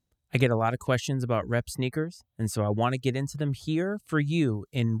I get a lot of questions about rep sneakers, and so I want to get into them here for you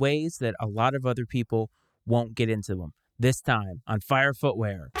in ways that a lot of other people won't get into them. This time on Fire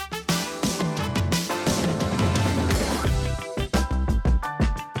Footwear.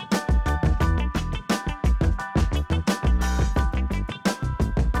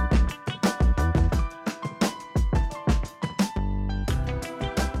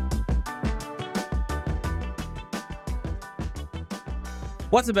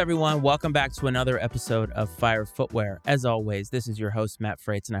 What's up, everyone? Welcome back to another episode of Fire Footwear. As always, this is your host, Matt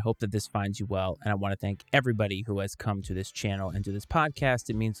Freitz, and I hope that this finds you well. And I want to thank everybody who has come to this channel and to this podcast.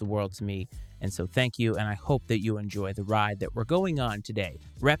 It means the world to me. And so thank you, and I hope that you enjoy the ride that we're going on today.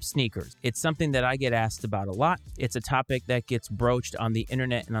 Rep sneakers. It's something that I get asked about a lot. It's a topic that gets broached on the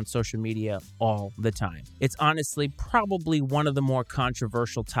internet and on social media all the time. It's honestly probably one of the more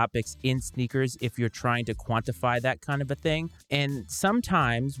controversial topics in sneakers if you're trying to quantify that kind of a thing. And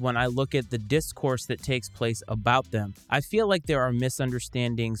sometimes when I look at the discourse that takes place about them, I feel like there are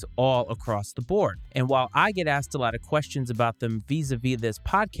misunderstandings all across the board. And while I get asked a lot of questions about them vis-a-vis this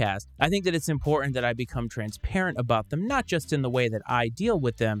podcast, I think that it's important that I become transparent about them, not just in the way that I deal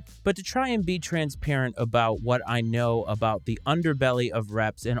with them, but to try and be transparent about what I know about the underbelly of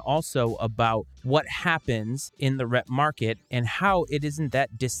reps and also about what happens in the rep market and how it isn't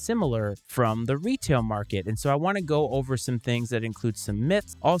that dissimilar from the retail market. And so I want to go over some things that include some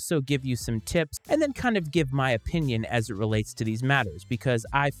myths, also give you some tips, and then kind of give my opinion as it relates to these matters, because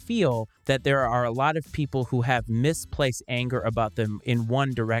I feel that there are a lot of people who have misplaced anger about them in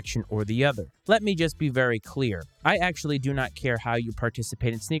one direction or the other. Let me just be very clear. I actually do not care how you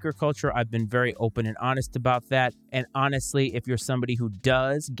participate in sneaker culture. I've been very open and honest about that. And honestly, if you're somebody who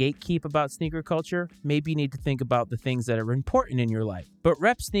does gatekeep about sneaker culture, maybe you need to think about the things that are important in your life. But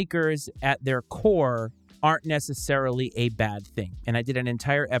rep sneakers at their core aren't necessarily a bad thing. And I did an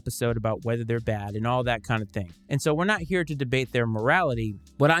entire episode about whether they're bad and all that kind of thing. And so we're not here to debate their morality.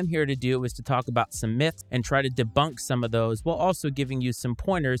 What I'm here to do is to talk about some myths and try to debunk some of those while also giving you some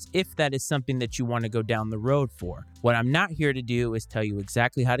pointers if that is something that you want to go down the road for. What I'm not here to do is tell you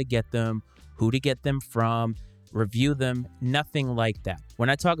exactly how to get them, who to get them from, review them, nothing like that. When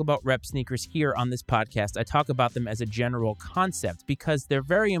I talk about rep sneakers here on this podcast, I talk about them as a general concept because they're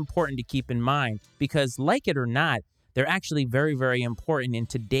very important to keep in mind because, like it or not, they're actually very, very important in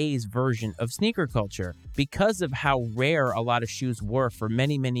today's version of sneaker culture because of how rare a lot of shoes were for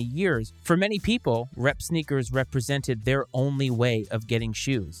many, many years. For many people, rep sneakers represented their only way of getting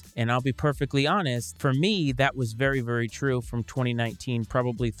shoes. And I'll be perfectly honest, for me, that was very, very true from 2019,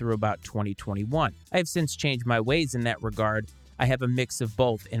 probably through about 2021. I have since changed my ways in that regard. I have a mix of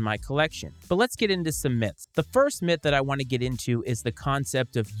both in my collection. But let's get into some myths. The first myth that I want to get into is the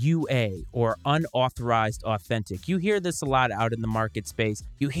concept of UA, or unauthorized authentic. You hear this a lot out in the market space.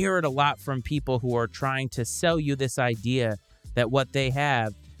 You hear it a lot from people who are trying to sell you this idea that what they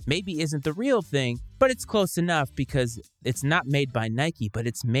have maybe isn't the real thing, but it's close enough because it's not made by Nike, but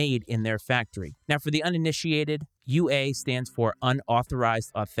it's made in their factory. Now, for the uninitiated, UA stands for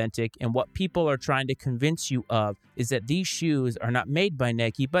unauthorized authentic, and what people are trying to convince you of is that these shoes are not made by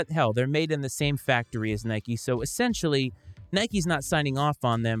Nike, but hell, they're made in the same factory as Nike. So essentially, Nike's not signing off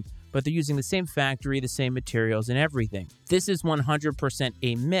on them, but they're using the same factory, the same materials, and everything. This is 100%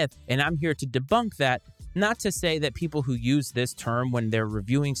 a myth, and I'm here to debunk that. Not to say that people who use this term when they're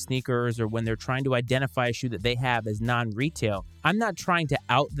reviewing sneakers or when they're trying to identify a shoe that they have as non-retail, I'm not trying to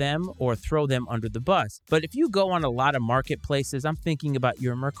out them or throw them under the bus. But if you go on a lot of marketplaces, I'm thinking about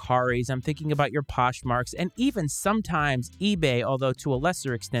your Mercaris, I'm thinking about your Poshmarks, and even sometimes eBay, although to a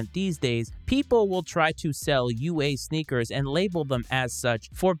lesser extent these days, people will try to sell UA sneakers and label them as such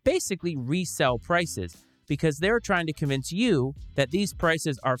for basically resale prices, because they're trying to convince you that these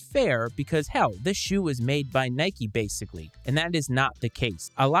prices are fair because, hell, this shoe is made by Nike, basically. And that is not the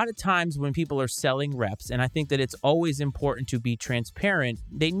case. A lot of times when people are selling reps, and I think that it's always important to be transparent,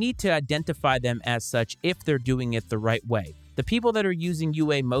 they need to identify them as such if they're doing it the right way. The people that are using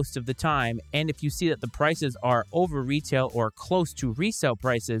UA most of the time, and if you see that the prices are over retail or close to resale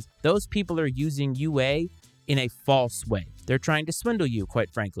prices, those people are using UA in a false way. They're trying to swindle you, quite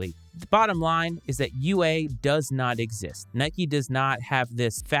frankly. The bottom line is that UA does not exist. Nike does not have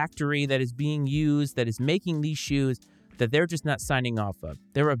this factory that is being used, that is making these shoes, that they're just not signing off of.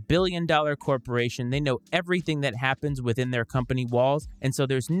 They're a billion-dollar corporation. They know everything that happens within their company walls, and so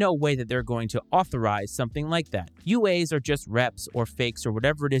there's no way that they're going to authorize something like that. UAs are just reps or fakes or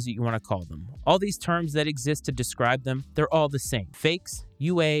whatever it is that you want to call them. All these terms that exist to describe them, they're all the same. Fakes,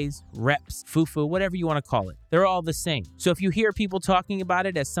 UAs, reps, fufu, whatever you want to call it. They're all the same. So if you hear people talking about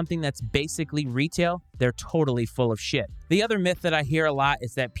it as something that's basically retail, they're totally full of shit. The other myth that I hear a lot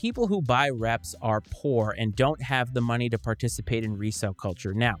is that people who buy reps are poor and don't have the money to participate in resale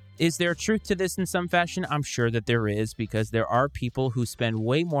culture. Now, is there truth to this in some fashion? I'm sure that there is, because there are people who spend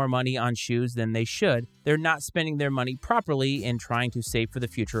way more money on shoes than they should. They're not spending their money properly and trying to save for the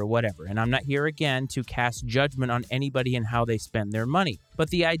future or whatever. And I'm not here again to cast judgment on anybody and how they spend their money. But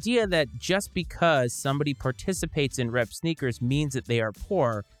the idea that just because somebody participates in rep sneakers means that they are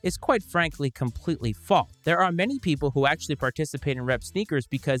poor is quite frankly completely false. There are many people who actually participate in rep sneakers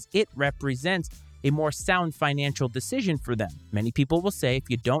because it represents a more sound financial decision for them. Many people will say if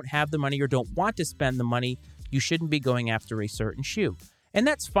you don't have the money or don't want to spend the money, you shouldn't be going after a certain shoe. And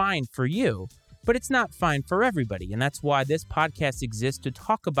that's fine for you, but it's not fine for everybody. And that's why this podcast exists, to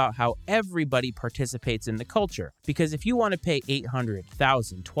talk about how everybody participates in the culture. Because if you want to pay $800,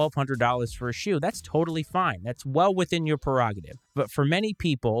 $1,000, $1,200 for a shoe, that's totally fine. That's well within your prerogative. But for many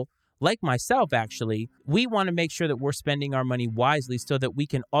people, like myself actually, we want to make sure that we're spending our money wisely so that we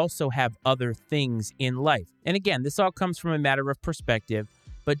can also have other things in life. And again, this all comes from a matter of perspective.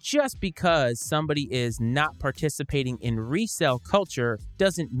 But just because somebody is not participating in resale culture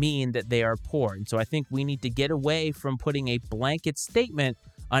doesn't mean that they are poor. And so I think we need to get away from putting a blanket statement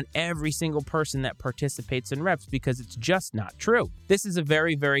on every single person that participates in reps, because it's just not true. This is a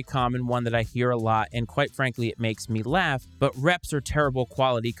very, very common one that I hear a lot, and quite frankly, it makes me laugh, but reps are terrible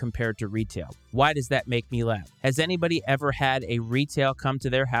quality compared to retail. Why does that make me laugh? Has anybody ever had a retail come to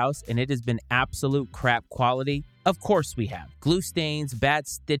their house and it has been absolute crap quality? Of course we have. Glue stains, bad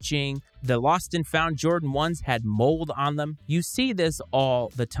stitching, the lost and found Jordan 1s had mold on them. You see this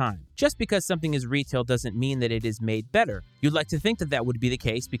all the time. Just because something is retail doesn't mean that it is made better. You'd like to think that that would be the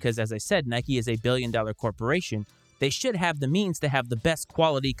case because, as I said, Nike is a billion-dollar corporation. They should have the means to have the best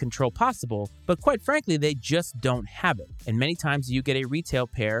quality control possible, but quite frankly, they just don't have it. And many times you get a retail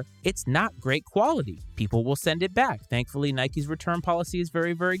pair, it's not great quality. People will send it back. Thankfully, Nike's return policy is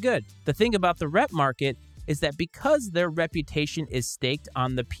very, very good. The thing about the rep market is that because their reputation is staked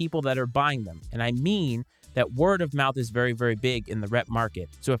on the people that are buying them, and I mean that word of mouth is very, very big in the rep market.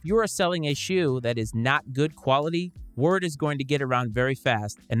 So if you are selling a shoe that is not good quality, word is going to get around very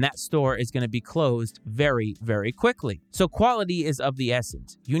fast, and that store is going to be closed very, very quickly. So quality is of the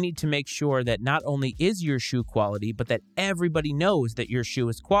essence. You need to make sure that not only is your shoe quality, but that everybody knows that your shoe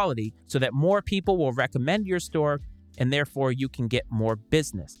is quality so that more people will recommend your store, and therefore you can get more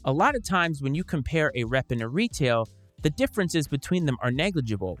business. A lot of times when you compare a rep and a retail, the differences between them are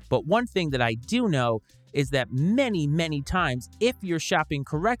negligible. But one thing that I do know is that many, many times, if you're shopping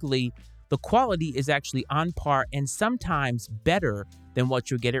correctly, the quality is actually on par and sometimes better than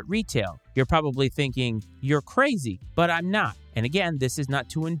what you get at retail. You're probably thinking, you're crazy, but I'm not. And again, this is not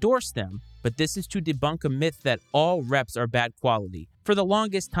to endorse them, but this is to debunk a myth that all reps are bad quality. For the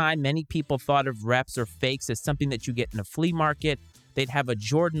longest time, many people thought of reps or fakes as something that you get in a flea market. They'd have a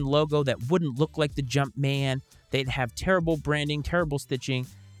Jordan logo that wouldn't look like the Jumpman. They'd have terrible branding, terrible stitching.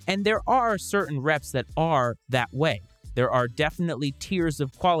 And there are certain reps that are that way. There are definitely tiers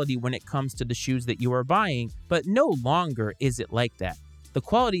of quality when it comes to the shoes that you are buying, but no longer is it like that. The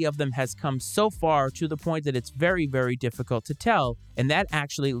quality of them has come so far to the point that it's very, very difficult to tell, and that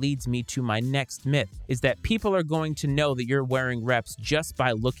actually leads me to my next myth, is that people are going to know that you're wearing reps just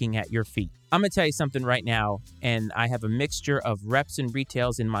by looking at your feet. I'm going to tell you something right now, and I have a mixture of reps and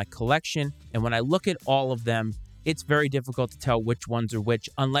retails in my collection, and when I look at all of them, it's very difficult to tell which ones are which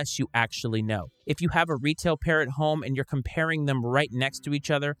unless you actually know. If you have a retail pair at home and you're comparing them right next to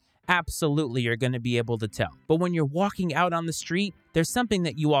each other, absolutely you're going to be able to tell. But when you're walking out on the street, there's something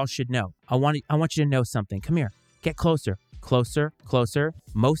that you all should know. I want you to know something. Come here. Get closer. Closer, closer.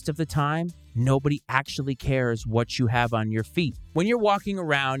 Most of the time, nobody actually cares what you have on your feet. When you're walking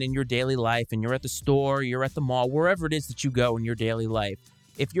around in your daily life and you're at the store, you're at the mall, wherever it is that you go in your daily life,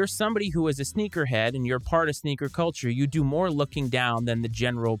 if you're somebody who is a sneakerhead and you're part of sneaker culture, you do more looking down than the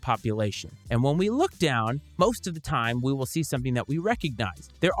general population. And when we look down, most of the time we will see something that we recognize.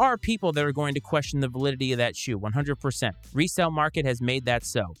 There are people that are going to question the validity of that shoe, 100%. Resale market has made that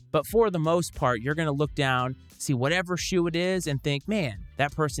so. But for the most part, you're going to look down, see whatever shoe it is, and think, man,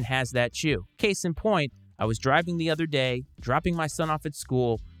 that person has that shoe. Case in point, I was driving the other day, dropping my son off at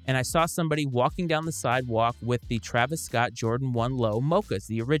school, and I saw somebody walking down the sidewalk with the Travis Scott Jordan 1 Low Mochas,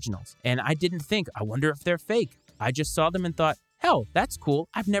 the originals. And I didn't think, I wonder if they're fake. I just saw them and thought, hell, that's cool.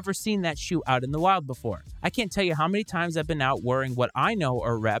 I've never seen that shoe out in the wild before. I can't tell you how many times I've been out wearing what I know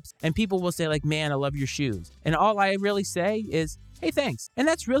are reps, and people will say like, man, I love your shoes. And all I really say is, hey, thanks. And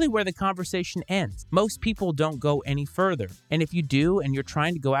that's really where the conversation ends. Most people don't go any further. And if you do, and you're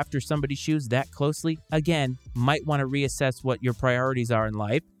trying to go after somebody's shoes that closely, again, might want to reassess what your priorities are in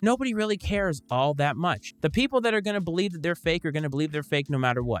life. Nobody really cares all that much. The people that are going to believe that they're fake are going to believe they're fake no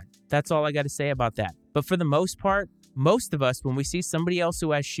matter what. That's all I got to say about that. But for the most part, most of us, when we see somebody else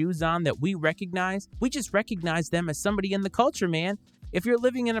who has shoes on that we just recognize them as somebody in the culture, man. If you're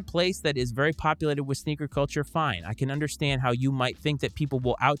living in a place that is very populated with sneaker culture, fine. I can understand how you might think that people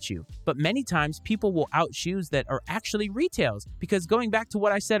will out you. But many times people will out shoes that are actually retails, because going back to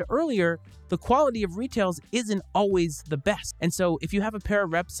what I said earlier, the quality of retails isn't always the best. And so if you have a pair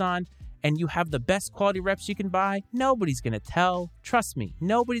of reps on and you have the best quality reps you can buy, nobody's going to tell. Trust me,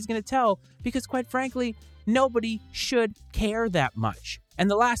 nobody's going to tell, because quite frankly, nobody should care that much. And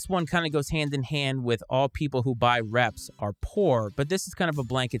the last one kind of goes hand in hand with all people who buy reps are poor, but this is kind of a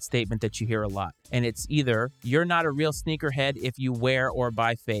blanket statement that you hear a lot. And it's either you're not a real sneakerhead if you wear or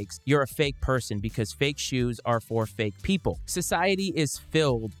buy fakes, you're a fake person because fake shoes are for fake people. Society is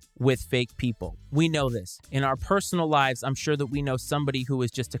filled with fake people. We know this. In our personal lives, I'm sure that we know somebody who is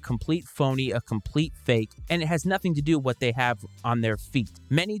just a complete phony, a complete fake, and it has nothing to do with what they have on their feet.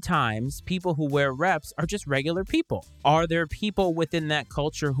 Many times, people who wear reps are just regular people. Are there people within that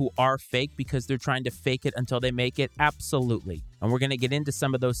culture who are fake because they're trying to fake it until they make it? Absolutely. And we're going to get into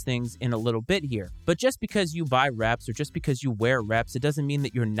some of those things in a little bit here. But just because you buy reps or just because you wear reps, it doesn't mean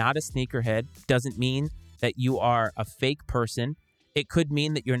that you're not a sneakerhead. Doesn't mean that you are a fake person. It could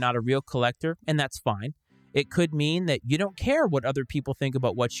mean that you're not a real collector, and that's fine. It could mean that you don't care what other people think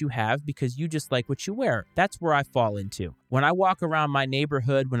about what you have because you just like what you wear. That's where I fall into. When I walk around my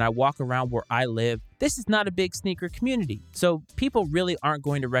neighborhood, when I walk around where I live, this is not a big sneaker community. So people really aren't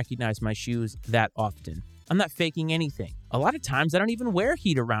going to recognize my shoes that often. I'm not faking anything. A lot of times I don't even wear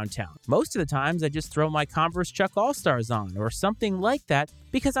heat around town. Most of the times I just throw my Converse Chuck All-Stars on or something like that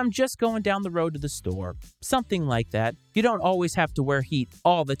because I'm just going down the road to the store. Something like that. You don't always have to wear heat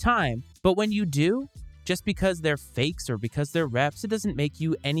all the time, but when you do, just because they're fakes or because they're reps, it doesn't make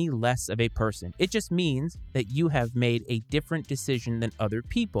you any less of a person. It just means that you have made a different decision than other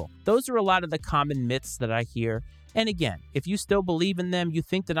people. Those are a lot of the common myths that I hear. And again, if you still believe in them, you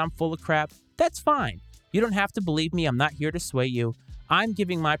think that I'm full of crap, that's fine. You don't have to believe me. I'm not here to sway you. I'm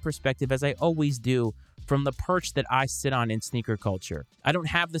giving my perspective, as I always do, from the perch that I sit on in sneaker culture. I don't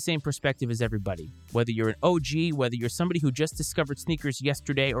have the same perspective as everybody. Whether you're an OG, whether you're somebody who just discovered sneakers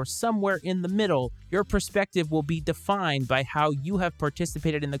yesterday, or somewhere in the middle, your perspective will be defined by how you have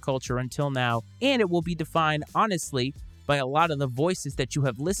participated in the culture until now, and it will be defined, honestly, by a lot of the voices that you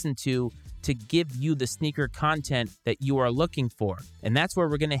have listened to give you the sneaker content that you are looking for. And that's where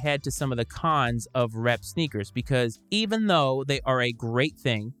we're going to head to some of the cons of rep sneakers, because even though they are a great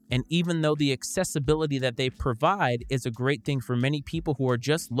thing, and even though the accessibility that they provide is a great thing for many people who are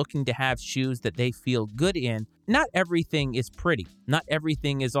just looking to have shoes that they feel good in, not everything is pretty. Not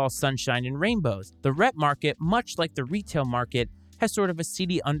everything is all sunshine and rainbows. The rep market, much like the retail market, has sort of a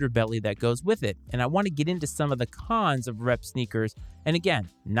seedy underbelly that goes with it. And I want to get into some of the cons of rep sneakers. And again,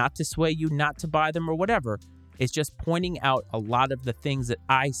 not to sway you not to buy them or whatever. It's just pointing out a lot of the things that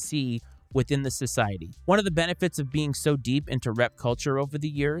I see within the society. One of the benefits of being so deep into rep culture over the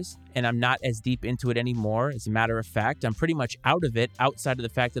years, and I'm not as deep into it anymore, as a matter of fact, I'm pretty much out of it outside of the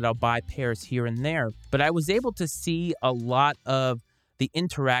fact that I'll buy pairs here and there. But I was able to see a lot of the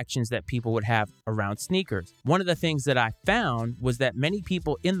interactions that people would have around sneakers. One of the things that I found was that many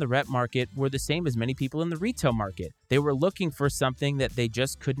people in the rep market were the same as many people in the retail market. They were looking for something that they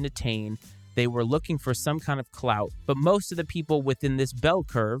just couldn't attain. They were looking for some kind of clout, but most of the people within this bell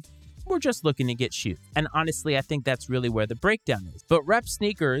curve were just looking to get shoes. And honestly, I think that's really where the breakdown is. But rep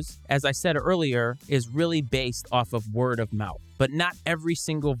sneakers, as I said earlier, is really based off of word of mouth. But not every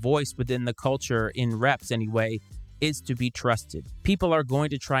single voice within the culture, in reps anyway, is to be trusted. People are going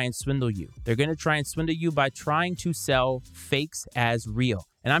to try and swindle you. They're going to try and swindle you by trying to sell fakes as real.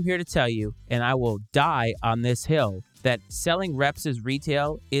 And I'm here to tell you, and I will die on this hill, that selling reps as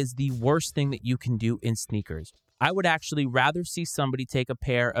retail is the worst thing that you can do in sneakers. I would actually rather see somebody take a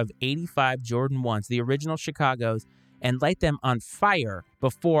pair of 85 Jordan 1s, the original Chicagos, and light them on fire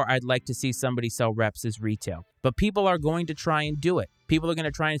before I'd like to see somebody sell reps as retail. But people are going to try and do it. People are going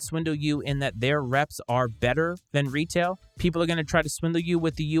to try and swindle you in that their reps are better than retail. People are going to try to swindle you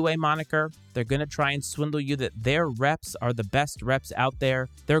with the UA moniker. They're going to try and swindle you that their reps are the best reps out there.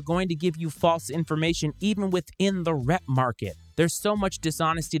 They're going to give you false information even within the rep market. There's so much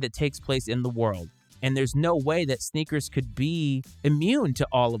dishonesty that takes place in the world. And there's no way that sneakers could be immune to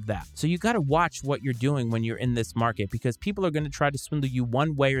all of that. So you got to watch what you're doing when you're in this market, because people are going to try to swindle you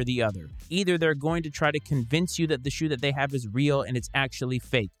one way or the other. Either they're going to try to convince you that the shoe that they have is real and it's actually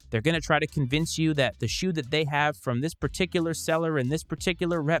fake. They're going to try to convince you that the shoe that they have from this particular seller in this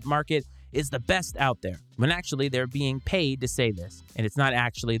particular rep market is the best out there, when actually they're being paid to say this, and it's not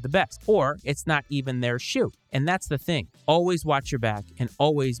actually the best, or it's not even their shoe. And that's the thing. Always watch your back and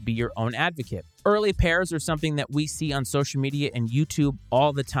always be your own advocate. Early pairs are something that we see on social media and YouTube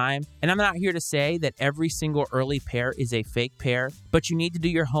all the time. And I'm not here to say that every single early pair is a fake pair, but you need to do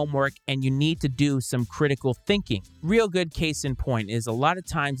your homework and you need to do some critical thinking. Real good case in point is a lot of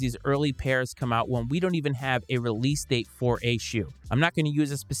times these early pairs come out when we don't even have a release date for a shoe. I'm not going to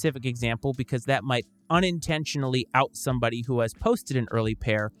use a specific example because that might unintentionally out somebody who has posted an early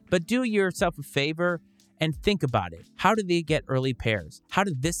pair, but do yourself a favor and think about it. How do they get early pairs? How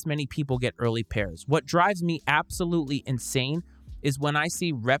do this many people get early pairs? What drives me absolutely insane is when I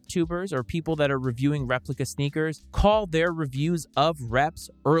see rep tubers or people that are reviewing replica sneakers call their reviews of reps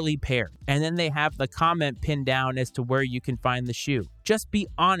early pair. And then they have the comment pinned down as to where you can find the shoe. Just be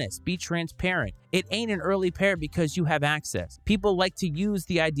honest, be transparent. It ain't an early pair because you have access. People like to use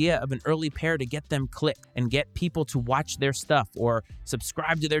the idea of an early pair to get them clicked and get people to watch their stuff or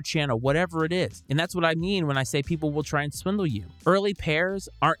subscribe to their channel, whatever it is. And that's what I mean when I say people will try and swindle you. Early pairs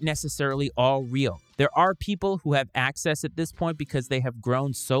aren't necessarily all real. There are people who have access at this point because they have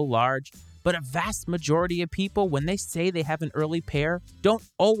grown so large, but a vast majority of people, when they say they have an early pair, don't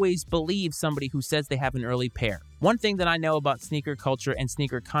always believe somebody who says they have an early pair. One thing that I know about sneaker culture and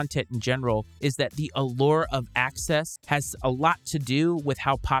sneaker content in general is that the allure of access has a lot to do with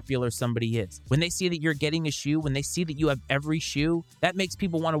how popular somebody is. When they see that you're getting a shoe, when they see that you have every shoe, that makes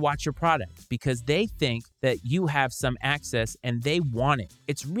people want to watch your product because they think that you have some access and they want it.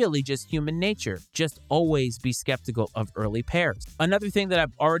 It's really just human nature. Just always be skeptical of early pairs. Another thing that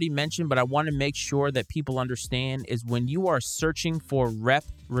I've already mentioned, but I want to make sure that people understand, is when you are searching for rep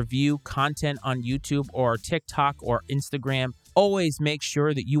review content on YouTube or TikTok or Instagram, always make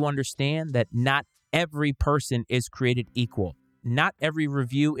sure that you understand that not every person is created equal. Not every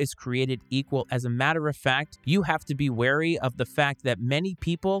review is created equal. As a matter of fact, you have to be wary of the fact that many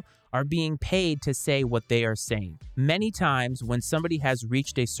people are being paid to say what they are saying. Many times when somebody has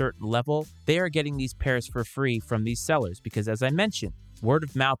reached a certain level, they are getting these pairs for free from these sellers because, as I mentioned, word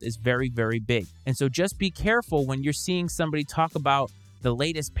of mouth is very, very big. And so just be careful when you're seeing somebody talk about the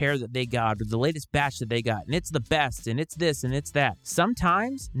latest pair that they got or the latest batch that they got, and it's the best, and it's this, and it's that.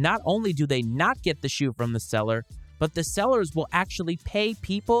 Sometimes, not only do they not get the shoe from the seller, but the sellers will actually pay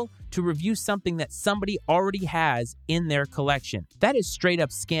people to review something that somebody already has in their collection. That is straight up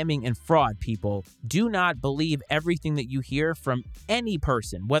scamming and fraud, people. Do not believe everything that you hear from any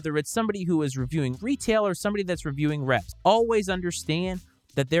person, whether it's somebody who is reviewing retail or somebody that's reviewing reps. Always understand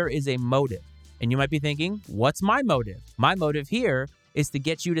that there is a motive. And you might be thinking, what's my motive? My motive here is to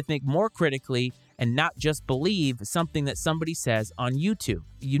get you to think more critically and not just believe something that somebody says on YouTube.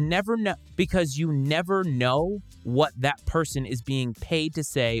 You never know, because you never know what that person is being paid to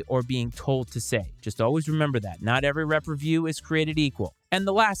say or being told to say. Just always remember that. Not every rep review is created equal. And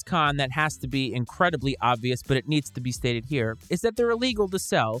the last con that has to be incredibly obvious, but it needs to be stated here, is that they're illegal to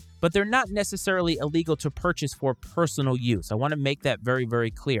sell, but they're not necessarily illegal to purchase for personal use. I want to make that very, very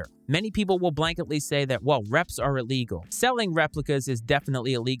clear. Many people will blanketly say that, well, reps are illegal. Selling replicas is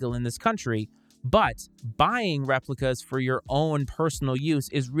definitely illegal in this country, but buying replicas for your own personal use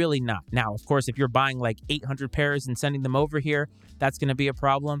is really not. Now, of course, if you're buying like 800 pairs and sending them over here, that's going to be a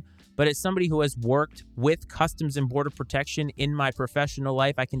problem. But as somebody who has worked with Customs and Border Protection in my professional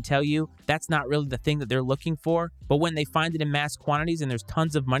life, I can tell you that's not really the thing that they're looking for. But when they find it in mass quantities and there's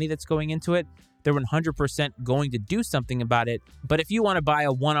tons of money that's going into it, they're 100% going to do something about it. But if you want to buy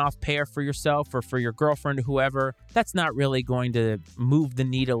a one-off pair for yourself or for your girlfriend or whoever, that's not really going to move the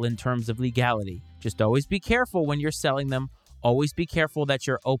needle in terms of legality. Just always be careful when you're selling them. Always be careful that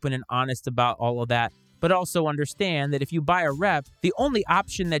you're open and honest about all of that. But also understand that if you buy a rep, the only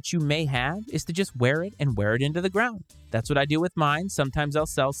option that you may have is to just wear it and wear it into the ground. That's what I do with mine. Sometimes I'll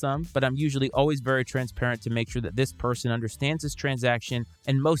sell some, but I'm usually always very transparent to make sure that this person understands this transaction,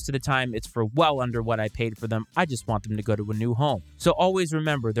 and most of the time it's for well under what I paid for them. I just want them to go to a new home. So always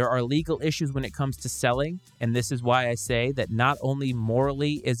remember, there are legal issues when it comes to selling, and this is why I say that not only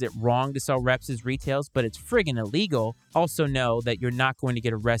morally is it wrong to sell reps as retails, but it's friggin' illegal. Also know that you're not going to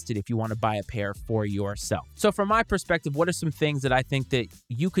get arrested if you want to buy a pair for yourself. So from my perspective, what are some things that I think that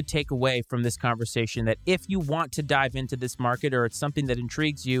you could take away from this conversation that if you want to dive into this market or it's something that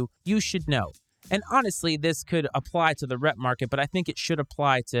intrigues you, you should know? And honestly, this could apply to the rep market, but I think it should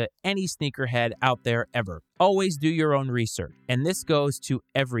apply to any sneakerhead out there ever. Always do your own research. And this goes to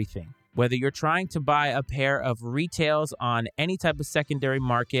everything. Whether you're trying to buy a pair of retails on any type of secondary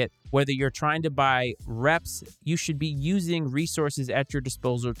market, whether you're trying to buy reps, you should be using resources at your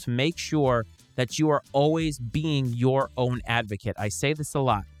disposal to make sure that you are always being your own advocate. I say this a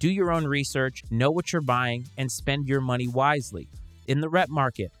lot. Do your own research, know what you're buying, and spend your money wisely. In the rep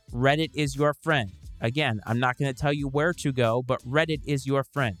market, Reddit is your friend. Again, I'm not going to tell you where to go, but Reddit is your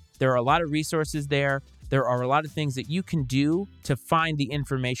friend. There are a lot of resources there. There are a lot of things that you can do to find the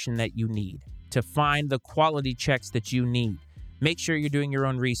information that you need, to find the quality checks that you need. Make sure you're doing your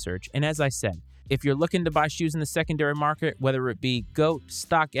own research. And as I said, if you're looking to buy shoes in the secondary market, whether it be GOAT,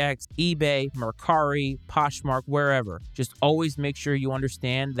 StockX, eBay, Mercari, Poshmark, wherever, just always make sure you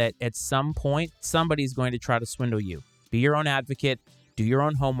understand that at some point, somebody's going to try to swindle you. Be your own advocate, do your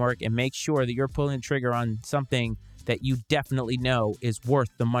own homework, and make sure that you're pulling the trigger on something that you definitely know is worth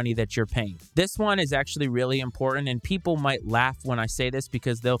the money that you're paying. This one is actually really important, and people might laugh when I say this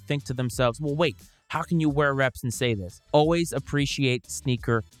because they'll think to themselves, well, wait, how can you wear reps and say this? Always appreciate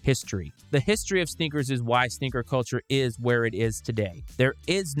sneaker history. The history of sneakers is why sneaker culture is where it is today. There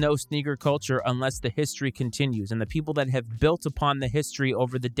is no sneaker culture unless the history continues. And the people that have built upon the history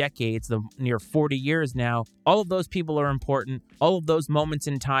over the decades, the near 40 years now, all of those people are important. All of those moments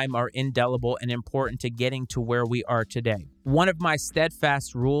in time are indelible and important to getting to where we are today. One of my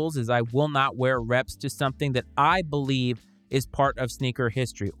steadfast rules is I will not wear reps to something that I believe is part of sneaker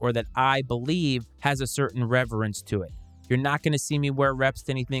history or that I believe has a certain reverence to it. You're not going to see me wear reps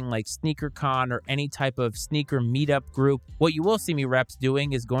to anything like SneakerCon or any type of sneaker meetup group. What you will see me reps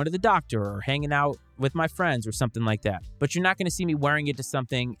doing is going to the doctor or hanging out with my friends or something like that. But you're not going to see me wearing it to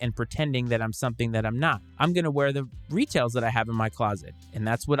something and pretending that I'm something that I'm not. I'm going to wear the retails that I have in my closet. And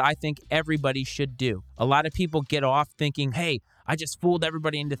that's what I think everybody should do. A lot of people get off thinking, hey, I just fooled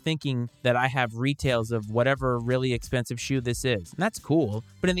everybody into thinking that I have retails of whatever really expensive shoe this is. And that's cool.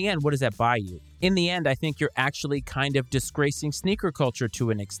 But in the end, what does that buy you? In the end, I think you're actually kind of disgracing sneaker culture to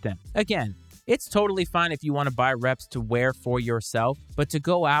an extent. Again, it's totally fine if you want to buy reps to wear for yourself, but to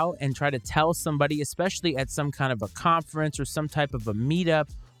go out and try to tell somebody, especially at some kind of a conference or some type of a meetup,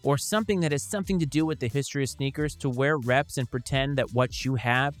 or something that has something to do with the history of sneakers, to wear reps and pretend that what you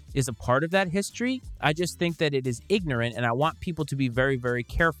have is a part of that history, I just think that it is ignorant, and I want people to be very, very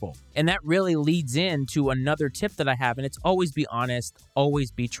careful. And that really leads into another tip that I have, and it's always be honest,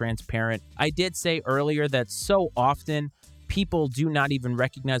 always be transparent. I did say earlier that so often people do not even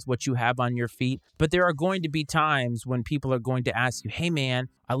recognize what you have on your feet, but there are going to be times when people are going to ask you, hey man,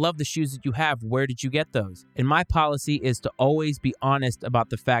 I love the shoes that you have. Where did you get those? And my policy is to always be honest about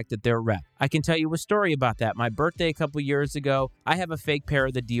the fact that they're rep. I can tell you a story about that. My birthday a couple years ago, I have a fake pair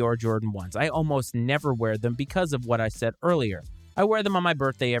of the Dior Jordan 1s. I almost never wear them because of what I said earlier. I wear them on my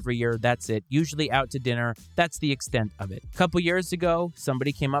birthday every year. That's it. Usually out to dinner. That's the extent of it. A couple years ago,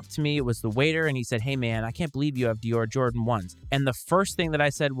 somebody came up to me. It was the waiter, and he said, hey, man, I can't believe you have Dior Jordan 1s. And the first thing that I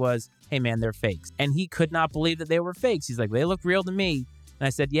said was, hey, man, they're fakes. And he could not believe that they were fakes. He's like, they look real to me. And I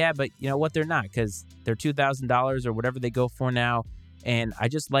said, yeah, but you know what? They're not, because they're $2,000 or whatever they go for now. And I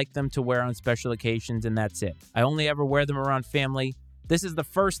just like them to wear on special occasions, and that's it. I only ever wear them around family. This is the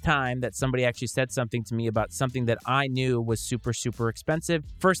first time that somebody actually said something to me about something that I knew was super, super expensive.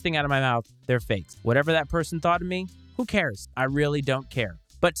 First thing out of my mouth, they're fakes. Whatever that person thought of me, who cares? I really don't care.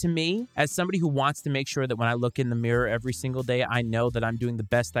 But to me, as somebody who wants to make sure that when I look in the mirror every single day, I know that I'm doing the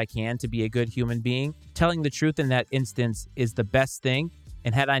best I can to be a good human being, telling the truth in that instance is the best thing.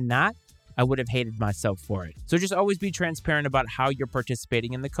 And had I not, I would have hated myself for it. So just always be transparent about how you're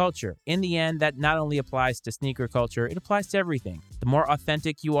participating in the culture. In the end, that not only applies to sneaker culture, it applies to everything. The more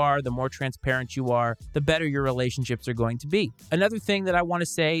authentic you are, the more transparent you are, the better your relationships are going to be. Another thing that I want to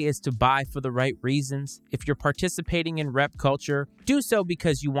say is to buy for the right reasons. If you're participating in rep culture, do so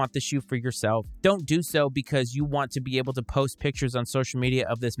because you want the shoe for yourself. Don't do so because you want to be able to post pictures on social media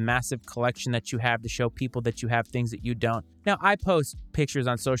of this massive collection that you have to show people that you have things that you don't. Now, I post pictures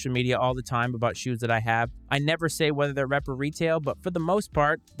on social media all the time about shoes that I have. I never say whether they're rep or retail, but for the most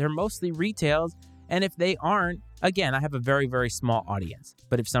part, they're mostly retails. And if they aren't, again, I have a very, very small audience.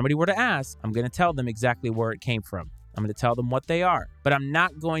 But if somebody were to ask, I'm going to tell them exactly where it came from. I'm going to tell them what they are. But I'm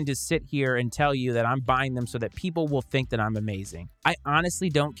not going to sit here and tell you that I'm buying them so that people will think that I'm amazing. I honestly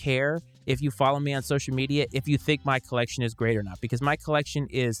don't care if you follow me on social media, if you think my collection is great or not, because my collection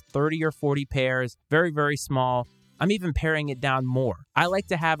is 30 or 40 pairs, very, very small. I'm even paring it down more. I like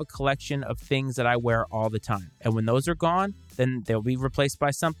to have a collection of things that I wear all the time. And when those are gone, then they'll be replaced by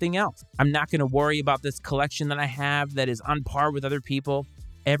something else. I'm not going to worry about this collection that I have that is on par with other people.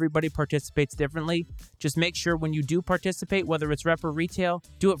 Everybody participates differently. Just make sure when you do participate, whether it's rep or retail,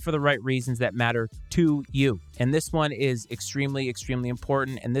 do it for the right reasons that matter to you. And this one is extremely, extremely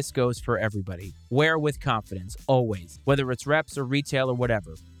important, and this goes for everybody. Wear with confidence, always. Whether it's reps or retail or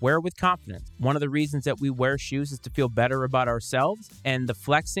whatever, wear with confidence. One of the reasons that we wear shoes is to feel better about ourselves, and the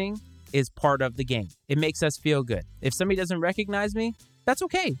flexing is part of the game. It makes us feel good. If somebody doesn't recognize me, that's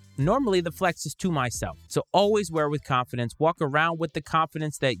okay. Normally, the flex is to myself. So always wear with confidence. Walk around with the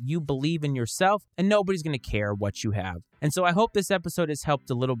confidence that you believe in yourself, and nobody's going to care what you have. And so I hope this episode has helped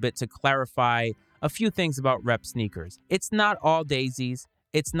a little bit to clarify a few things about rep sneakers. It's not all daisies.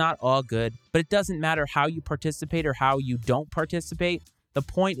 It's not all good, but it doesn't matter how you participate or how you don't participate. The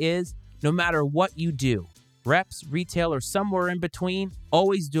point is, no matter what you do, reps, retail, or somewhere in between,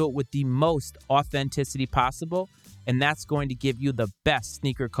 always do it with the most authenticity possible. And that's going to give you the best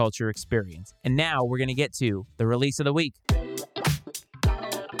sneaker culture experience. And now we're going to get to the release of the week.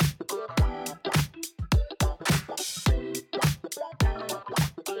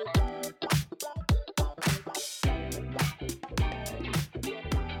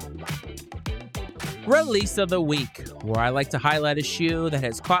 Release of the week, where I like to highlight a shoe that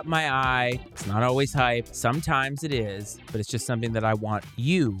has caught my eye. It's not always hype. Sometimes it is, but it's just something that I want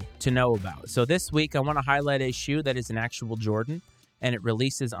you to know about. So this week, I want to highlight a shoe that is an actual Jordan, and it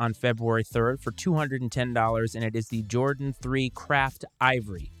releases on February 3rd for $210, and it is the Jordan 3 Craft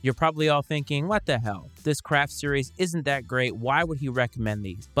Ivory. You're probably all thinking, what the hell? This Craft series isn't that great. Why would he recommend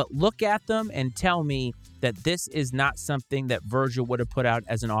these? But look at them and tell me that this is not something that Virgil would have put out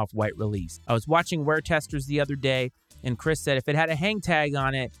as an off-white release. I was watching Wear Testers the other day, and Chris said if it had a hang tag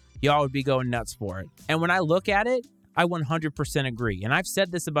on it, y'all would be going nuts for it. And when I look at it, I 100% agree. And I've said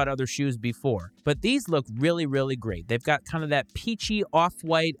this about other shoes before, but these look really, really great. They've got kind of that peachy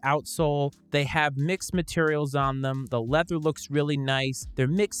off-white outsole. They have mixed materials on them. The leather looks really nice. They're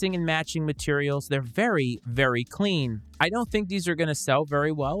mixing and matching materials. They're very, very clean. I don't think these are going to sell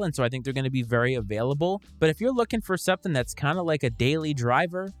very well, and so I think they're going to be very available. But if you're looking for something that's kind of like a daily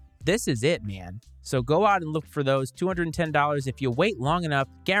driver, this is it, man. So go out and look for those. $210. If you wait long enough,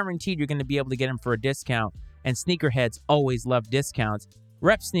 guaranteed you're going to be able to get them for a discount. And sneakerheads always love discounts.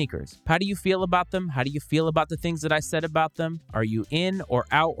 Rep sneakers. How do you feel about them? How do you feel about the things that I said about them? Are you in or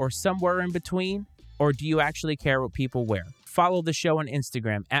out or somewhere in between? Or do you actually care what people wear? Follow the show on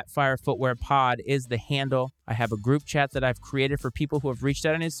Instagram. @FireFootwearPod is the handle. I have a group chat that I've created for people who have reached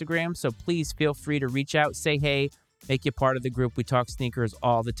out on Instagram. So please feel free to reach out, say hey, make you part of the group. We talk sneakers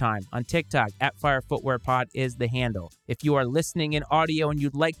all the time. On TikTok, @FireFootwearPod is the handle. If you are listening in audio and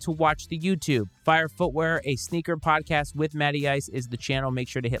you'd like to watch the YouTube, Fire Footwear, a sneaker podcast with Matty Ice is the channel. Make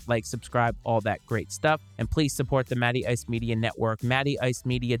sure to hit like, subscribe, all that great stuff. And please support the Matty Ice Media Network,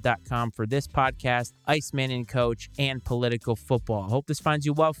 MattyIceMedia.com for this podcast, Iceman and Coach, and political football. Hope this finds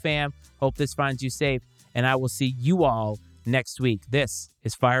you well, fam. Hope this finds you safe. And I will see you all next week. This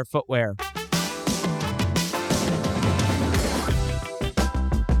is Fire Footwear.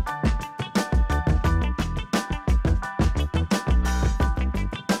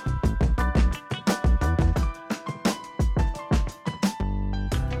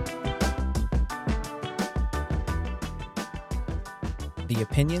 The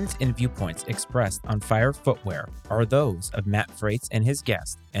opinions and viewpoints expressed on Fire Footwear are those of Matt Frates and his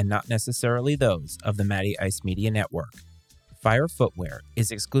guests, and not necessarily those of the Matty Ice Media Network. Fire Footwear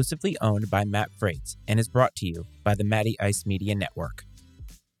is exclusively owned by Matt Frates and is brought to you by the Matty Ice Media Network.